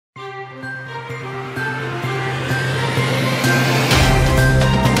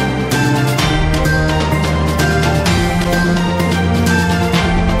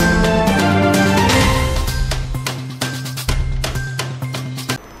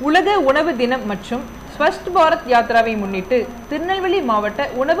உலக உணவு தினம் மற்றும் ஸ்வஸ்த் பாரத் யாத்ராவை முன்னிட்டு திருநெல்வேலி மாவட்ட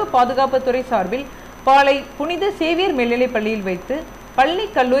உணவு பாதுகாப்புத்துறை சார்பில் பாளை புனித சேவியர் மேல்நிலைப் பள்ளியில் வைத்து பள்ளி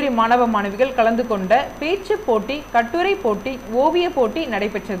கல்லூரி மாணவ மாணவிகள் கலந்து கொண்ட பேச்சு போட்டி, கட்டுரை போட்டி, ஓவிய போட்டி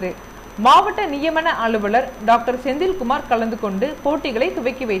நடைபெற்றது. மாவட்ட நியமன அலுவலர் டாக்டர் செந்தில்குமார் கலந்து கொண்டு போட்டிகளை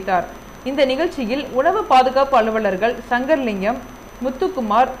துவக்கி வைத்தார். இந்த நிகழ்ச்சியில் உணவு பாதுகாப்பு அலுவலர்கள் சங்கர்லிங்கம்,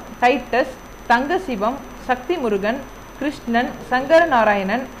 முத்துக்குமார், டைட்டஸ், தங்கசிவம், சக்தி முருகன், கிருஷ்ணன்,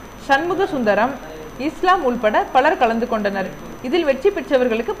 சங்கரநாராயணன், சண்முக சுந்தரம், இஸ்லாம் உள்பட பலர் கலந்து கொண்டனர். இதில் வெற்றி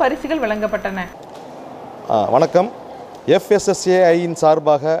பெற்றவர்களுக்கு பரிசுகள் வழங்கப்பட்டன. வணக்கம். FSSAIயின்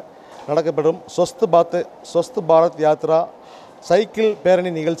சார்பாக நடக்கப்படும் ஸ்வஸ்த் பாரத் யாத்ரா சைக்கிள்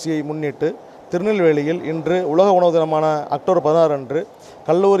பேரணி நிகழ்ச்சியை முன்னிட்டு திருநெல்வேலியில் இன்று உலக உணவு தினமான அக்டோபர் 16 அன்று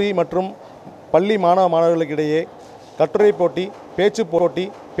கல்லூரி மற்றும் பள்ளி மாணவ மாணவர்களுக்கிடையே கட்டுரை போட்டி, பேச்சு போட்டி,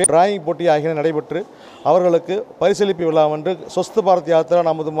 டிராயிங் போட்டி ஆகியன நடைபெற்று அவர்களுக்கு பரிசளிப்பு விழா ஒன்று ஸ்வஸ்த் பாரத் யாத்ரா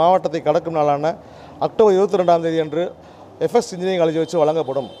நமது மாவட்டத்தை கடக்கும் நாளான அக்டோபர் 22ஆம் தேதி அன்று FS இன்ஜினியரிங் காலேஜ் வச்சு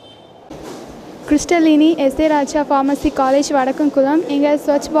வழங்கப்படும். கிறிஸ்டலினி SA ராஜா ஃபார்மசி காலேஜ் வடக்கங்குளம். எங்கள்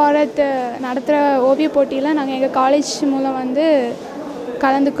ஸ்வச் பாரத் நடத்துகிற ஓவிய போட்டியில் நாங்கள் எங்கள் காலேஜ் மூலம்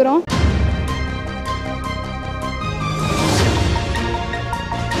கலந்துக்கிறோம்.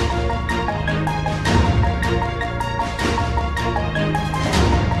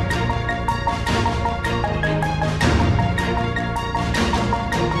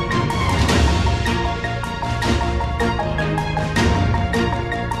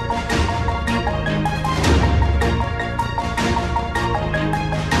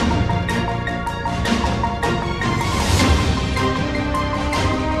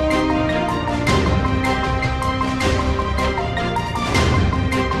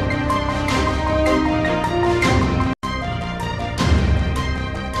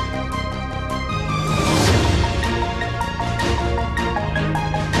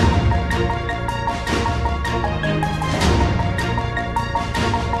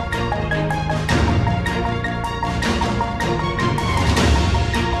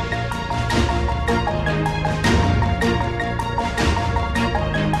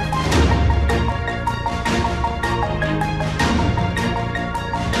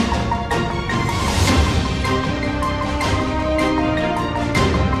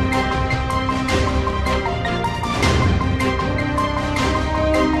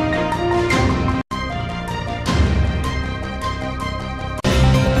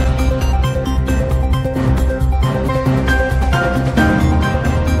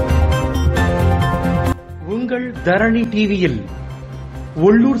 உங்கள் தரணி டிவியில்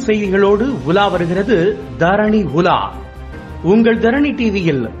உள்ளூர் செய்திகளோடு உலா வருகிறது தரணி உலா. உங்கள் தரணி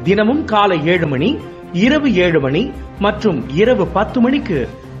டிவியில் தினமும் காலை 7 மணி, இரவு 7 மணி மற்றும் இரவு 10 மணிக்கு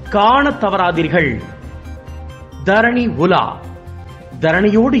காண தவறாதீர்கள். தரணி உலா.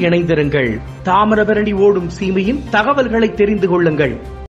 தரணியோடு இணைந்திருங்கள். தாமிரபரணி ஓடும் சீமையின் தகவல்களை தெரிந்து கொள்ளுங்கள்.